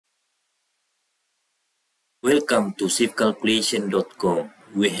Welcome to Shipcalculation.com.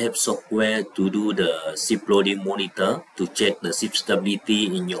 We have software to do the ship loading monitor to check the ship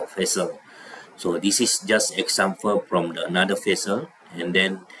stability in your vessel. So this is just example from another vessel, and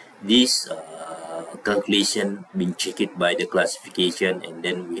then this calculation been checked by the classification, and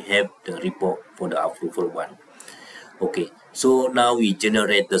then we have the report for the approval one. Okay, so now we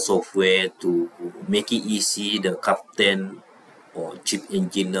generate the software to make it easy the captain or chief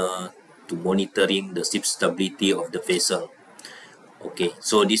engineer to monitoring the ship stability of the vessel. Okay,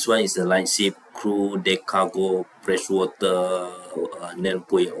 so this one is the light ship, crew, deck cargo, freshwater,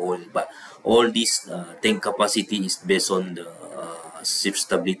 nail-point oil. But all this tank capacity is based on the ship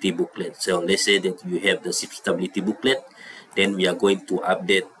stability booklet. So let's say that you have the ship stability booklet, then we are going to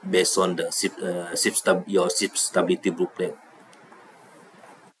update based on the your ship stability booklet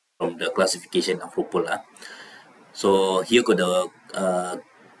from the classification approval. So here got the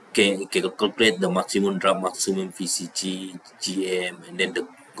can calculate the maximum draft, maximum VCG, GM, and then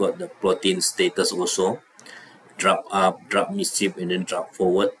got the protein status also. Drop up, drop midship, and then drop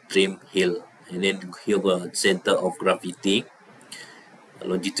forward, trim, heel. And then here got center of gravity,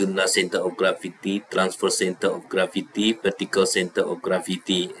 longitudinal center of gravity, transfer center of gravity, vertical center of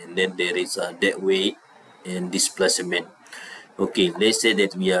gravity, and then there is a dead weight and displacement. Okay, let's say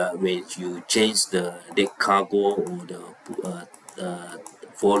that when you change the deck cargo or the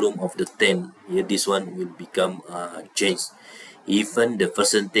volume of the tank, here this one will become changed. Even the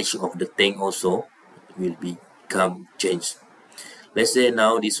percentage of the tank also will become changed. Let's say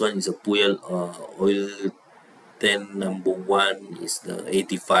now this one is a fuel oil tank number 1 is the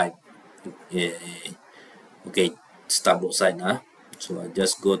 85. Okay, starboard side. So I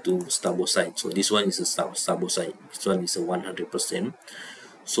just go to starboard side. So this one is a starboard side. This one is a 100%.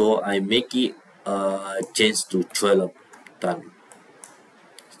 So I make it change to 12 ton.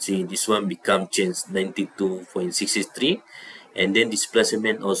 See, this one become changed 92.63, and then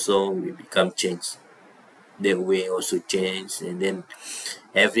displacement also will become changed. The way also change, and then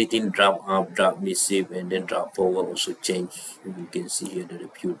everything drop up, drop midship, and then drop forward also change. You can see here the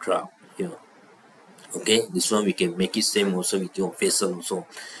pure drop here. Okay, this one we can make it same also with your vessel also,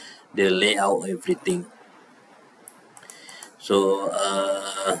 the layout, everything. So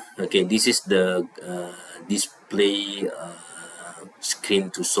okay, this is the display screen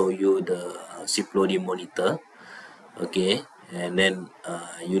to show you the ship loading monitor. Okay, and then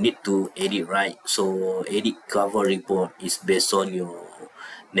you need to edit, right? So edit cover report is based on your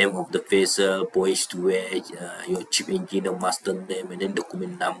name of the vessel, voyage to where, your chief engineer, master name, and then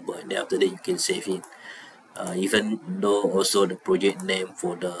document number, and then after that you can save it. Even though also the project name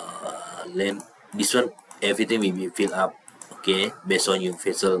for the land, this one everything will be filled up, okay, based on your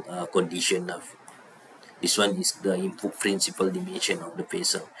vessel condition. This one is the input principal dimension of the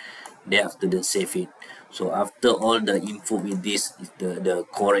vessel. Then after that save it. So after all the info with this is the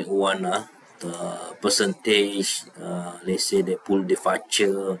correct one, the percentage, let's say the pull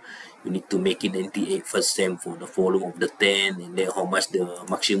departure, you need to make it 98% for the volume of the tank, and then how much the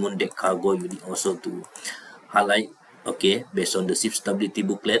maximum deck cargo you need also to highlight, okay, based on the ship stability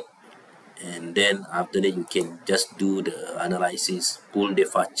booklet. And then after that you can just do the analysis, pull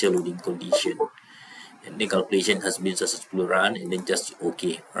departure, loading condition, and the calculation has been successfully run, and then just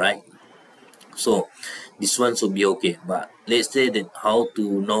okay, right? So this one should be okay. But let's say that how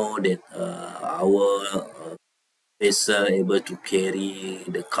to know that our vessel able to carry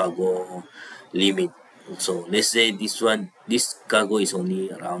the cargo limit. So let's say this cargo is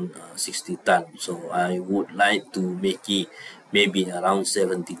only around 60 ton. So I would like to make it maybe around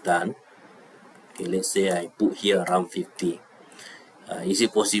 70 ton. Okay, let's say I put here around 50. Is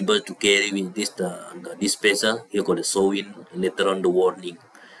it possible to carry with this this vessel? Here got the showing, later on the warning.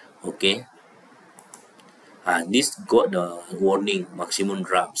 Okay, this got the warning maximum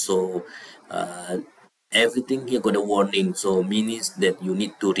drop. So everything here got a warning, so means that you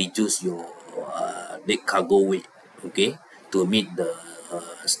need to reduce your deck cargo weight, okay, to meet the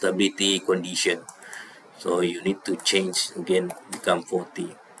stability condition. So you need to change again, become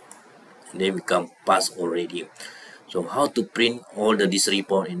 40, and then become pass already. So how to print all this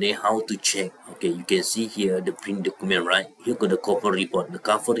report, and then how to check? Okay, you can see here the print document, right? Here got the cover report. The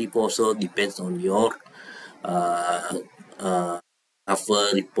cover report also depends on your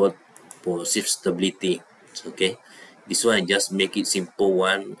cover report for ship stability. Okay, this one I just make it simple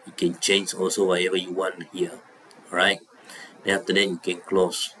one. You can change also whatever you want here, right? Then after that you can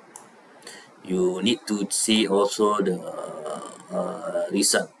close. You need to see also the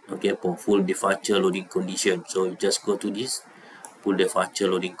result, okay, for full departure loading condition. So you just go to this full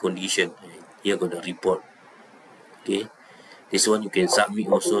departure loading condition. Here got the report. Okay, this one you can submit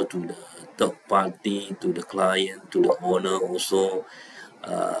also to the third party, to the client, to the owner also.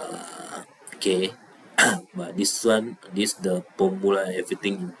 Okay. But this one, this the formula,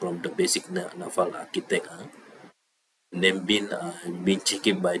 everything from the basic naval architect. And then been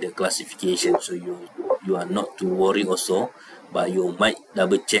checked by the classification, so you are not to worry also, but you might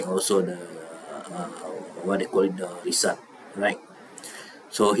double check also the what they call it, the result, right?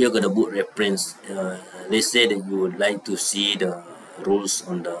 So here got the book reference. Let's say that you would like to see the rules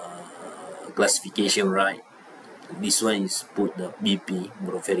on the classification, right? This one is put the BP,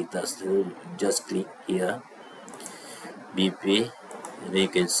 Bureau Veritas. So just click here, BP, and then you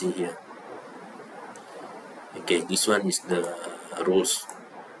can see here. Okay, this one is the rules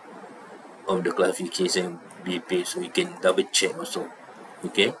of the classification BP, so you can double check also.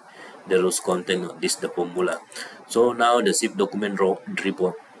 Okay, the rules content of this, the formula. So now the zip document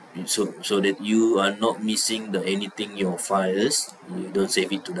report, so that you are not missing the anything your files, you don't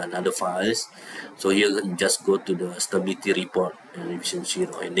save it to the another files. So here you just go to the stability report and revision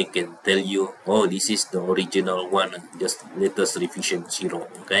 0, and they can tell you, oh, this is the original one, just latest revision 0.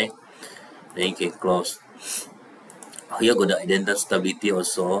 Okay, then you can close. Here got the identity stability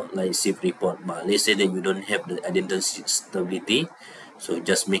also, like zip report, but let's say that you don't have the identity stability, so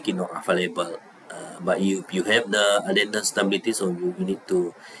just make it not available. But you have the identity stability, so you need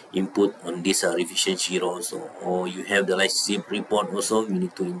to input on this revision 0 also, or you have the like zip report also, you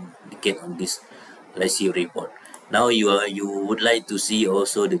need to indicate on this like zip report. Now you would like to see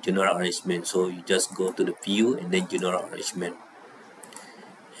also the general arrangement, so you just go to the view and then general arrangement,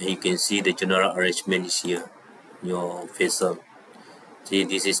 and you can see the general arrangement is here, your vessel. See,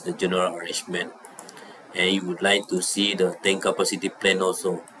 this is the general arrangement, and you would like to see the tank capacity plan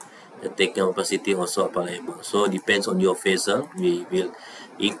also. The tank capacity also available, so depends on your vessel. We will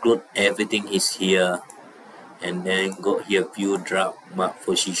include everything is here, and then go here view draft mark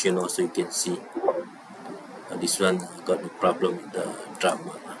position also, you can see. This one got no problem with the draft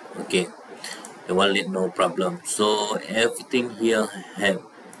mark. Okay, the one let no problem, so everything here have,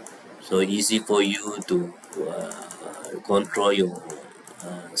 so easy for you to control your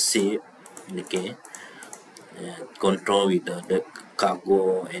shape. Okay, and control with the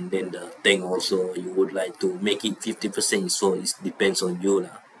cargo, and then the tank also. You would like to make it 50%, so it depends on you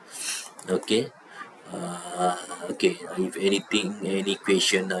lah. Okay, okay, if anything, any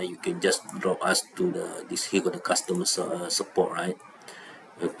question, you can just drop us to the this here got the customer support, right?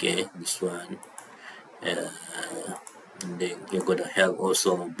 Okay, this one, and then you got the help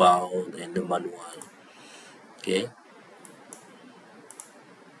also about and the manual. Okay,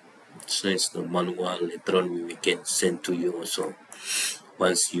 so it's the manual. Later on we can send to you also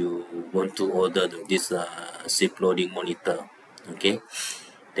once you want to order this safe loading monitor. Okay,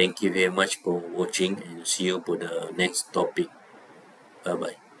 thank you very much for watching, and see you for the next topic. Bye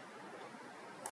bye.